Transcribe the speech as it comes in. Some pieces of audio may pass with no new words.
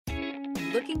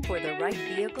Looking for the right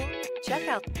vehicle? Check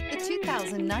out the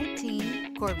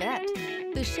 2019 Corvette.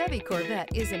 The Chevy Corvette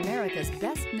is America's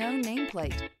best-known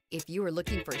nameplate. If you are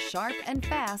looking for sharp and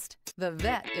fast, the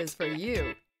Vette is for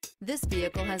you. This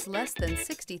vehicle has less than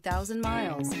 60,000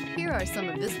 miles. Here are some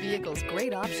of this vehicle's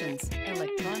great options: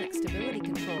 electronic stability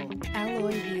control,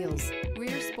 alloy wheels,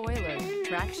 rear spoiler,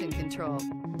 traction control,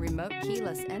 remote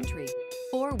keyless entry,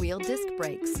 four-wheel disc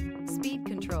brakes, speed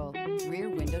control, rear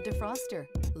window defroster,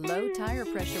 low tire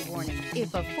pressure warning.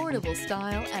 If affordable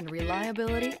style and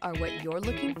reliability are what you're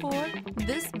looking for,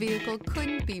 this vehicle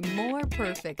couldn't be more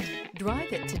perfect.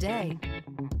 Drive it today.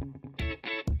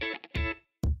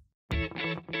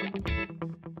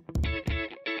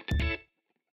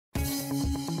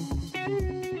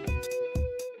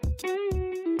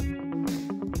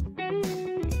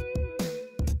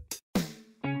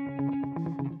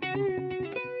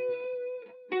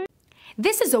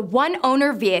 This is a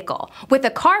one-owner vehicle with a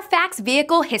Carfax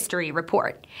Vehicle History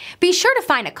Report. Be sure to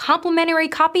find a complimentary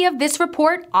copy of this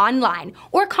report online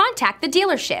or contact the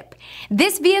dealership.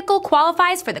 This vehicle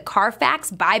qualifies for the Carfax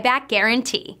Buyback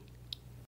Guarantee.